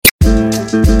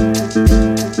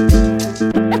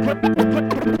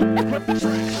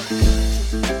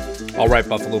right,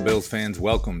 Buffalo Bills fans,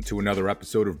 welcome to another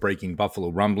episode of Breaking Buffalo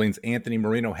Rumblings. Anthony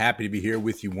Marino, happy to be here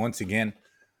with you once again,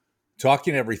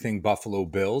 talking everything Buffalo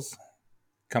Bills,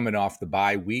 coming off the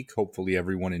bye week. Hopefully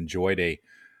everyone enjoyed a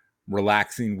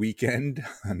relaxing weekend,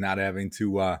 not having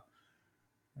to,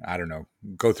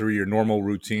 go through your normal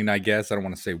routine, I guess. I don't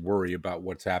want to say worry about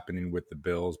what's happening with the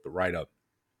Bills, but right up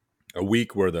a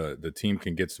week where the team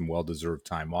can get some well-deserved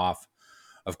time off.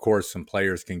 Of course, some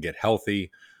players can get healthy.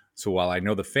 So while I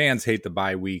know the fans hate the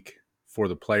bye week, for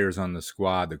the players on the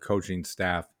squad, the coaching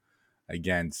staff,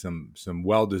 again, some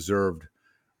well-deserved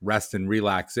rest and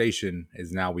relaxation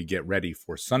as now we get ready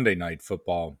for Sunday night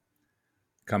football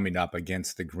coming up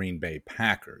against the Green Bay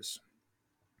Packers.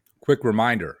 Quick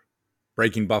reminder,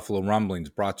 Breaking Buffalo Rumblings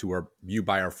brought to you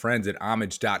by our friends at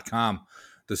homage.com,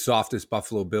 the softest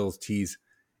Buffalo Bills tees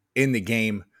in the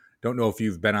game. Don't know if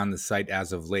you've been on the site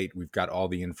as of late. We've got all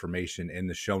the information in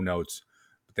the show notes.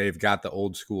 But they've got the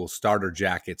old school starter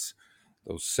jackets,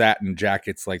 those satin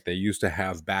jackets like they used to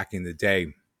have back in the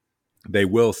day. They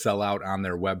will sell out on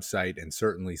their website, and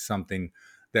certainly something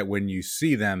that when you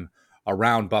see them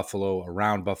around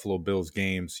Buffalo Bills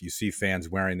games, you see fans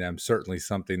wearing them, certainly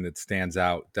something that stands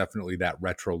out, definitely that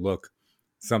retro look,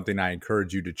 something I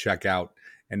encourage you to check out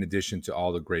in addition to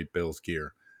all the great Bills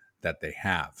gear that they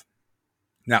have.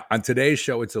 Now, on today's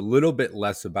show, it's a little bit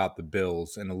less about the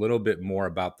Bills and a little bit more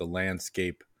about the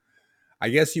landscape, I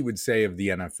guess you would say, of the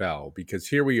NFL, because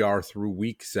here we are through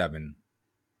week 7,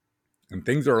 and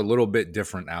things are a little bit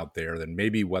different out there than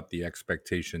maybe what the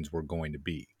expectations were going to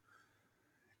be.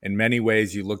 In many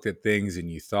ways, you looked at things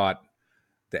and you thought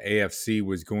the AFC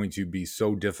was going to be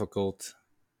so difficult,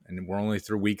 and we're only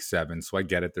through week 7, so I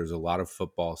get it. There's a lot of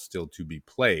football still to be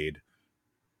played.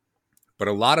 But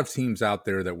a lot of teams out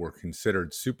there that were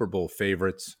considered Super Bowl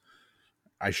favorites,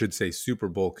 I should say Super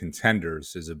Bowl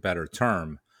contenders is a better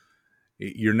term,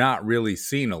 you're not really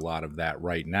seeing a lot of that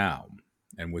right now.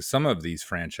 And with some of these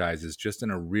franchises just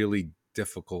in a really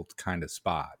difficult kind of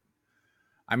spot.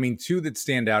 I mean, two that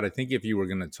stand out, I think if you were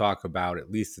going to talk about,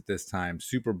 at least at this time,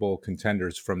 Super Bowl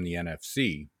contenders from the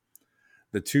NFC,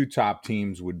 the two top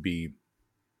teams would be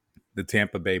the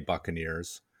Tampa Bay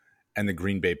Buccaneers and the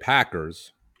Green Bay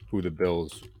Packers, who the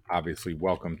Bills obviously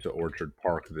welcomed to Orchard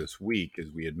Park this week,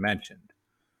 as we had mentioned.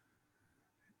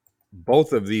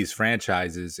 Both of these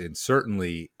franchises in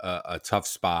certainly a tough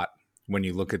spot when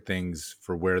you look at things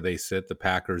for where they sit. The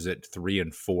Packers at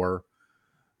 3-4,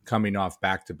 coming off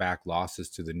back-to-back losses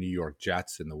to the New York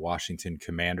Jets and the Washington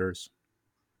Commanders.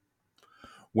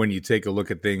 When you take a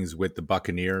look at things with the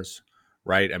Buccaneers,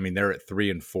 right? I mean, they're at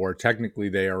 3-4. Technically,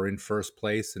 they are in first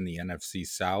place in the NFC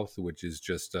South, which is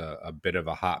just a bit of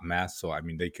a hot mess. So, I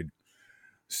mean, they could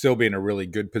still be in a really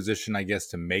good position, I guess,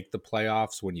 to make the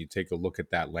playoffs when you take a look at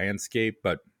that landscape.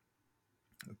 But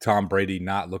Tom Brady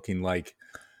not looking like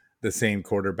the same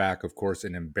quarterback, of course,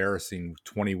 an embarrassing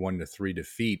 21-3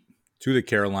 defeat to the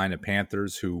Carolina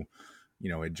Panthers, who,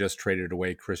 had just traded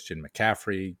away Christian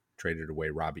McCaffrey, traded away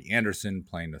Robbie Anderson,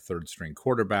 playing the third-string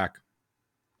quarterback.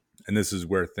 And this is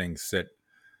where things sit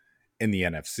in the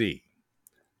NFC.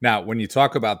 Now, when you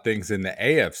talk about things in the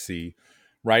AFC,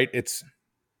 right, it's,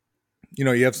 you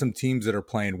have some teams that are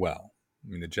playing well. I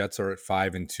mean, the Jets are at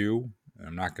 5-2.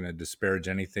 I'm not going to disparage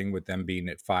anything with them being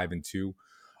at 5-2.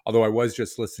 Although I was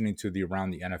just listening to the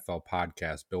Around the NFL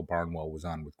podcast, Bill Barnwell was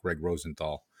on with Greg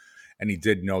Rosenthal, and he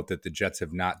did note that the Jets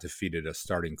have not defeated a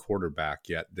starting quarterback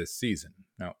yet this season.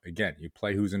 Now, again, you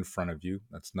play who's in front of you.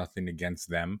 That's nothing against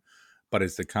them. But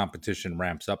as the competition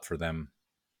ramps up for them,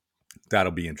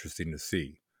 that'll be interesting to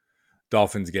see.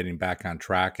 Dolphins getting back on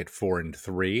track at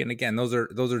 4-3. And again, those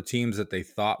are teams that they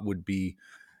thought would be,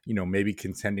 maybe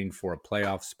contending for a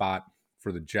playoff spot.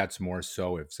 For the Jets more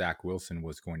so if Zach Wilson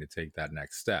was going to take that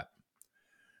next step.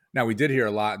 Now, we did hear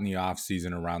a lot in the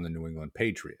offseason around the New England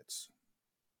Patriots.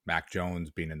 Mac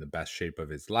Jones being in the best shape of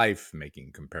his life,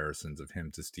 making comparisons of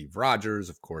him to Steve Rogers.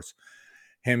 Of course,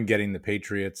 him getting the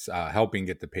Patriots, helping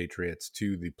get the Patriots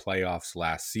to the playoffs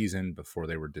last season before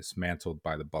they were dismantled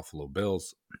by the Buffalo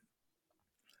Bills.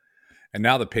 And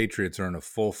now the Patriots are in a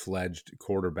full-fledged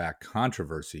quarterback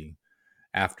controversy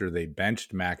after they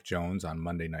benched Mac Jones on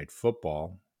Monday Night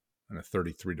Football in a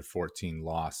 33-14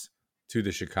 loss to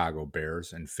the Chicago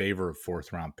Bears in favor of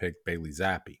fourth-round pick Bailey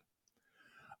Zappi.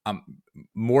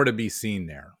 More to be seen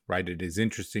there, right? It is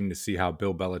interesting to see how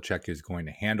Bill Belichick is going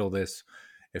to handle this.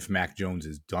 If Mac Jones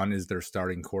is done as their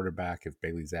starting quarterback, if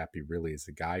Bailey Zappi really is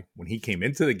the guy. When he came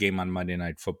into the game on Monday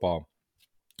Night Football,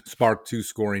 sparked 2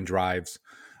 scoring drives,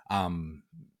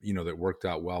 that worked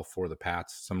out well for the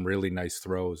Pats. Some really nice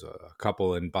throws, a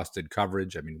couple in busted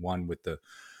coverage. I mean, one with the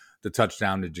the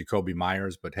touchdown to Jacoby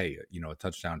Myers, but hey, a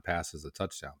touchdown pass is a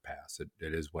touchdown pass.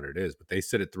 It is what it is. But they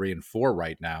sit at 3-4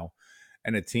 right now,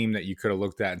 and a team that you could have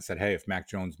looked at and said, hey, if Mac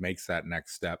Jones makes that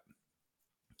next step,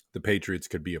 the Patriots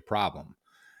could be a problem.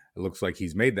 It looks like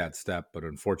he's made that step, but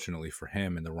unfortunately for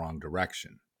him, in the wrong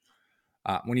direction.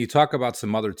 When you talk about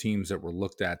some other teams that were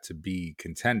looked at to be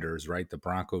contenders, right? The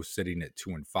Broncos sitting at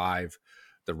 2-5,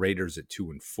 the Raiders at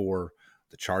 2-4,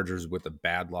 the Chargers with a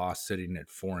bad loss sitting at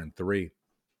 4-3.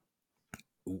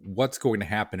 What's going to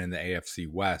happen in the AFC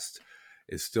West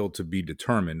is still to be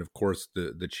determined. Of course,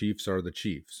 the Chiefs are the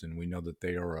Chiefs, and we know that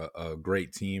they are a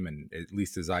great team, and at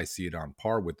least as I see it, on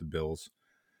par with the Bills.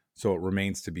 So it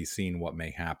remains to be seen what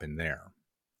may happen there.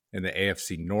 In the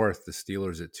AFC North, the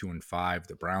Steelers at 2-5,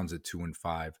 the Browns at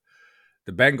 2-5.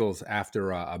 The Bengals,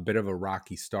 after a bit of a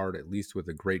rocky start, at least with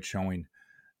a great showing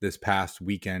this past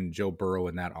weekend, Joe Burrow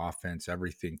and that offense,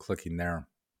 everything clicking there,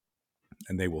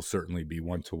 and they will certainly be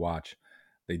one to watch.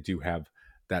 They do have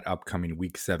that upcoming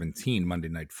Week 17 Monday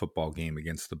Night Football game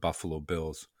against the Buffalo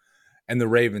Bills. And the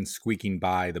Ravens squeaking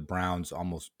by the Browns,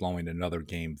 almost blowing another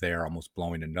game there, almost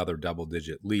blowing another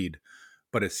double-digit lead,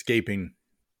 but escaping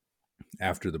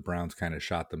after the Browns kind of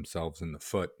shot themselves in the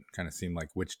foot. Kind of seemed like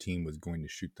which team was going to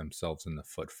shoot themselves in the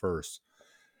foot first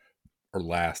or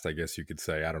last, I guess you could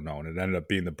say. I don't know. And it ended up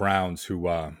being the Browns who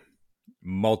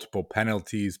multiple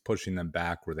penalties pushing them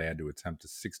back, where they had to attempt a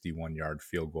 61-yard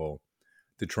field goal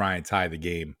to try and tie the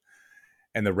game.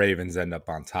 And the Ravens end up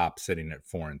on top, sitting at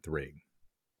 4-3.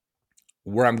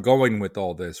 Where I'm going with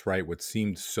all this, right, what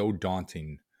seemed so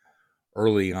daunting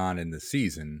early on in the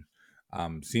season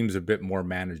seems a bit more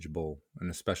manageable, and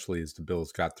especially as the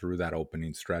Bills got through that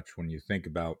opening stretch, when you think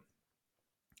about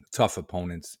tough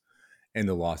opponents in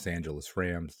the Los Angeles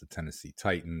Rams, the Tennessee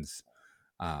Titans,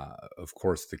 of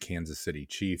course, the Kansas City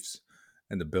Chiefs,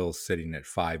 and the Bills sitting at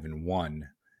 5-1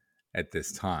 at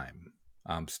this time.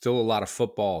 Still a lot of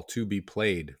football to be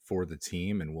played for the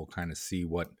team, and we'll kind of see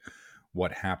what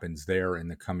happens there in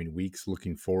the coming weeks.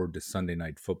 Looking forward to Sunday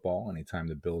Night Football. Anytime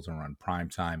the Bills are on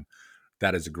primetime,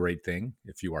 that is a great thing.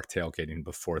 If you are tailgating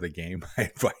before the game, my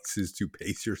advice is to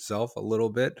pace yourself a little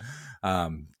bit,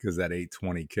 because that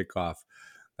 8:20 kickoff,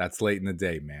 that's late in the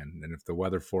day, man. And if the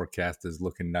weather forecast is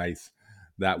looking nice,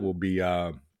 that'll be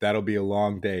a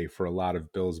long day for a lot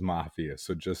of Bills Mafia.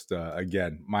 So just,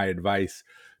 again, my advice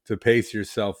to pace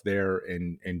yourself there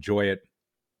and enjoy it.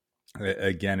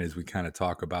 Again, as we kind of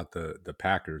talk about the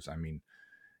Packers, I mean,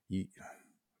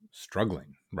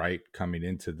 struggling, right, coming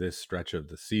into this stretch of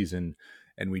the season.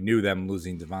 And we knew them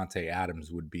losing Devontae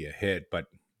Adams would be a hit, but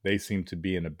they seem to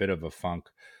be in a bit of a funk.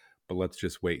 But let's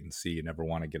just wait and see. You never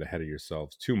want to get ahead of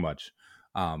yourselves too much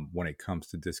when it comes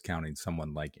to discounting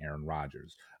someone like Aaron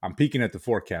Rodgers. I'm peeking at the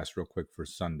forecast real quick for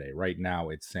Sunday. Right now,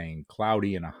 it's saying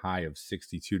cloudy and a high of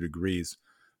 62 degrees.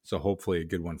 So hopefully a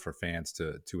good one for fans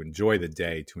to enjoy the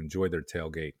day, to enjoy their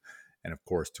tailgate, and of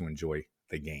course, to enjoy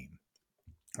the game.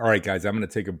 All right, guys, I'm going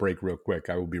to take a break real quick.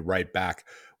 I will be right back.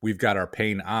 We've got our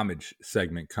paying homage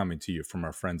segment coming to you from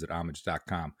our friends at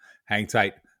homage.com. Hang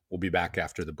tight. We'll be back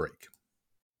after the break.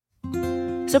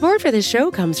 Support for this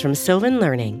show comes from Sylvan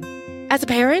Learning. As a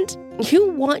parent, you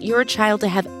want your child to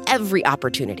have every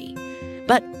opportunity,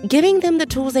 but giving them the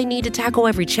tools they need to tackle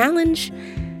every challenge,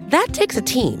 that takes a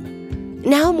team.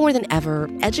 Now more than ever,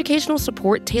 educational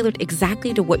support tailored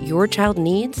exactly to what your child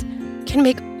needs can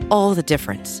make all the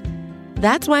difference.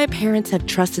 That's why parents have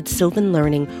trusted Sylvan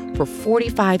Learning for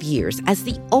 45 years as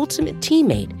the ultimate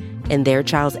teammate in their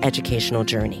child's educational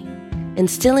journey,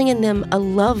 instilling in them a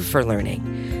love for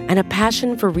learning and a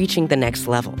passion for reaching the next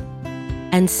level.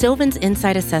 And Sylvan's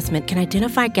Insight Assessment can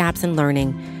identify gaps in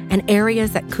learning and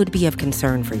areas that could be of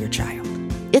concern for your child.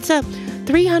 It's a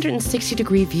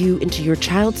 360-degree view into your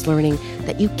child's learning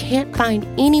that you can't find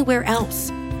anywhere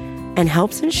else, and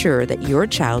helps ensure that your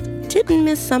child didn't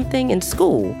miss something in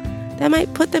school that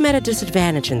might put them at a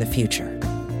disadvantage in the future.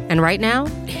 And right now,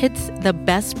 it's the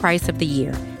best price of the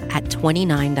year at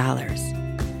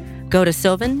 $29. Go to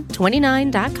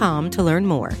sylvan29.com to learn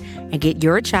more and get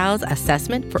your child's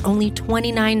assessment for only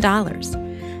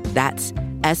 $29. That's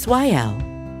SYLVAN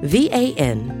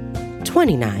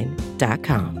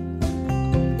 29.com.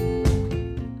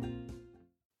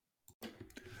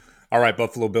 All right,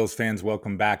 Buffalo Bills fans,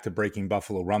 welcome back to Breaking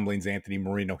Buffalo Rumblings. Anthony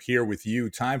Marino here with you.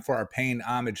 Time for our paying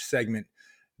homage segment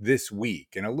this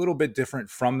week, and a little bit different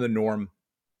from the norm.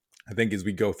 I think as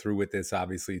we go through with this,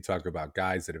 obviously, you talk about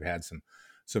guys that have had some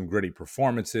gritty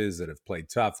performances, that have played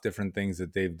tough, different things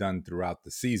that they've done throughout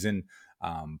the season,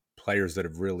 players that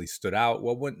have really stood out.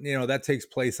 Well, when that takes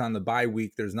place on the bye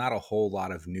week, there's not a whole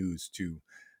lot of news to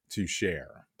to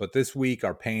share. But this week,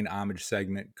 our paying homage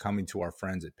segment coming to our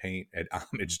friends at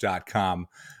homage.com.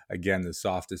 Again, the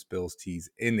softest Bills tees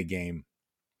in the game.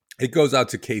 It goes out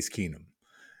to Case Keenum.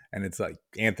 And it's like,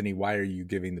 Anthony, why are you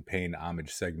giving the paying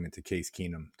homage segment to Case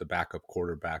Keenum, the backup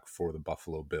quarterback for the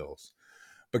Buffalo Bills?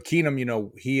 But Keenum,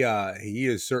 he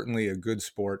is certainly a good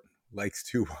sport, likes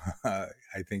to,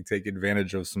 I think, take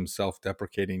advantage of some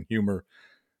self-deprecating humor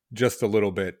just a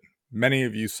little bit. Many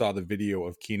of you saw the video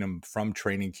of Keenum from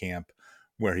training camp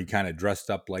where he kind of dressed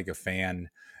up like a fan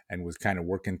and was kind of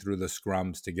working through the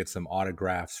scrums to get some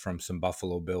autographs from some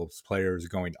Buffalo Bills players,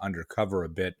 going undercover a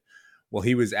bit. Well,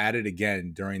 he was at it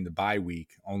again during the bye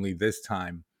week, only this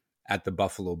time at the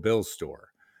Buffalo Bills store.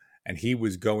 And he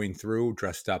was going through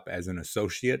dressed up as an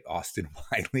associate, Austin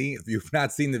Wiley. If you've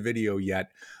not seen the video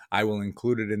yet, I will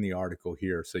include it in the article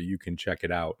here so you can check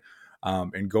it out.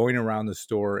 And going around the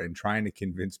store and trying to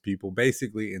convince people,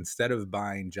 basically, instead of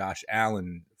buying Josh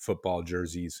Allen football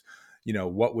jerseys,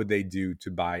 what would they do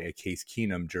to buy a Case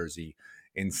Keenum jersey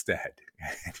instead?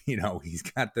 And, he's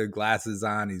got the glasses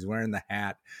on, he's wearing the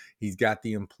hat, he's got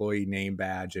the employee name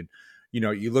badge. And,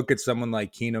 you look at someone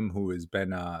like Keenum, who has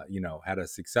been, had a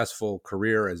successful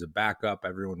career as a backup.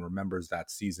 Everyone remembers that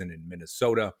season in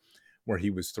Minnesota where he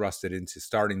was thrusted into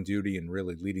starting duty and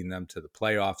really leading them to the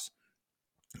playoffs.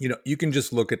 You can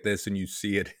just look at this and you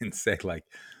see it and say, like,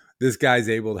 this guy's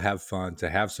able to have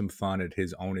some fun at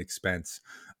his own expense,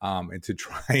 and to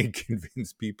try and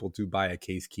convince people to buy a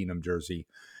Case Keenum jersey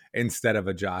instead of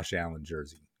a Josh Allen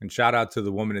jersey. And shout out to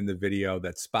the woman in the video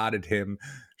that spotted him.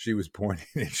 She was pointing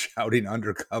and shouting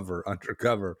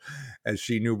undercover, as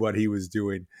she knew what he was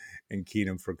doing, and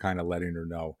Keenum for kind of letting her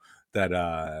know that,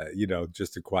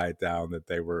 just to quiet down, that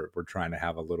they were trying to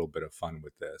have a little bit of fun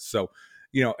with this. So,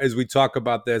 as we talk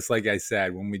about this, like I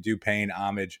said, when we do paying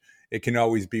homage, it can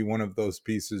always be one of those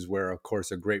pieces where, of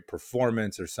course, a great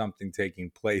performance or something taking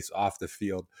place off the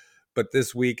field. But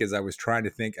this week, as I was trying to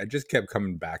think, I just kept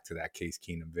coming back to that Case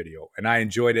Keenum video. And I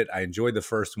enjoyed it. I enjoyed the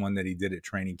first one that he did at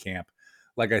training camp.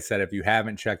 Like I said, if you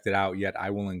haven't checked it out yet,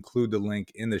 I will include the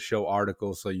link in the show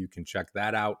article so you can check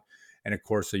that out. And, of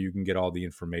course, so you can get all the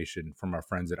information from our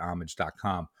friends at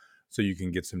homage.com so you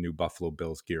can get some new Buffalo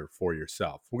Bills gear for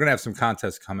yourself. We're going to have some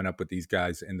contests coming up with these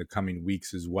guys in the coming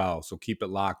weeks as well. So keep it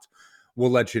locked. We'll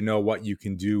let you know what you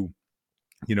can do,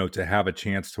 to have a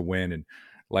chance to win. And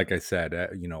like I said,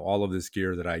 all of this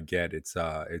gear that I get, it's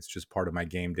just part of my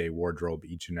game day wardrobe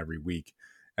each and every week.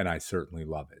 And I certainly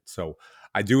love it. So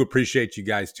I do appreciate you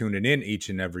guys tuning in each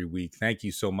and every week. Thank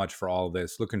you so much for all of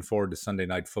this. Looking forward to Sunday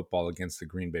Night Football against the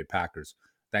Green Bay Packers.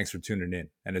 Thanks for tuning in.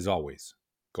 And as always,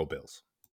 go Bills.